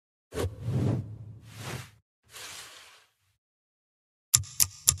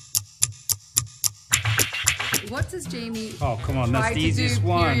what does Jamie Oh, come on, that's try the to easiest do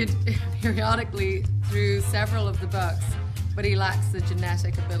one. periodically through several of the books, but he lacks the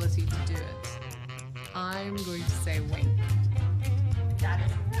genetic ability to do it? I'm going to say wink. That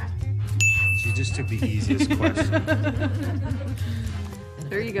is correct. She just took the easiest question.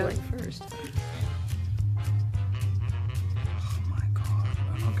 There you go. First. Oh my god,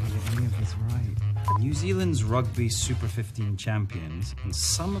 I'm not going to get any of this right. New Zealand's rugby Super 15 champions, and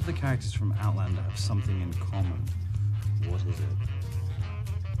some of the characters from Outlander have something in common. What is it?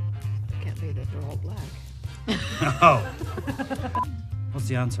 It can't be that they're all black. Oh! What's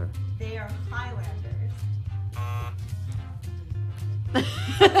the answer? They are Highlanders.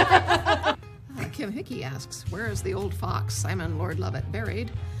 Kim Hickey asks, where is the old fox, Simon Lord Lovett,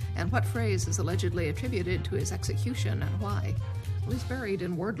 buried? And what phrase is allegedly attributed to his execution and why? Well, he's buried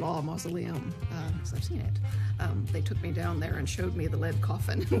in Wardlaw Mausoleum, because I've seen it. They took me down there and showed me the lead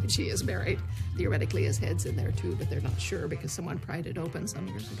coffin in which he is buried. Theoretically, his head's in there too, but they're not sure because someone pried it open some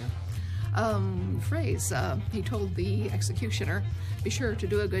years ago. Phrase, he told the executioner, be sure to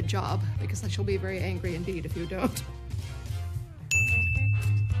do a good job because I shall be very angry indeed if you don't.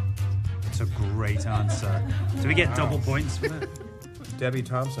 It's a great answer. Do we get double points for it? Debbie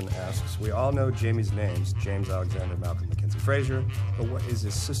Thompson asks, we all know Jamie's names, James Alexander, Malcolm Mackenzie Fraser, but what is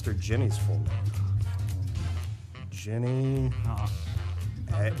his sister Jenny's full name? Jenny,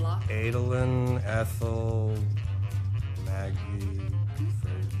 Adolin, Ethel, Maggie,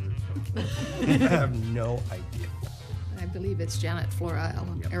 Fraser. I have no idea. I believe it's Janet Flora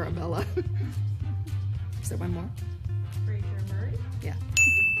Arabella. Is there one more? Fraser Murray. Yeah.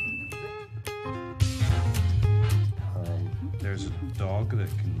 There's a dog that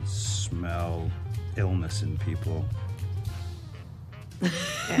can smell illness in people.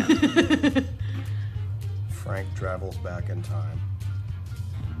 Frank travels back in time.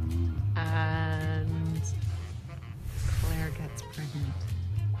 And Claire gets pregnant.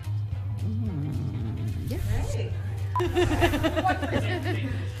 Yeah. Hey.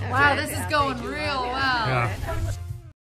 Wow, this is going real well. Yeah.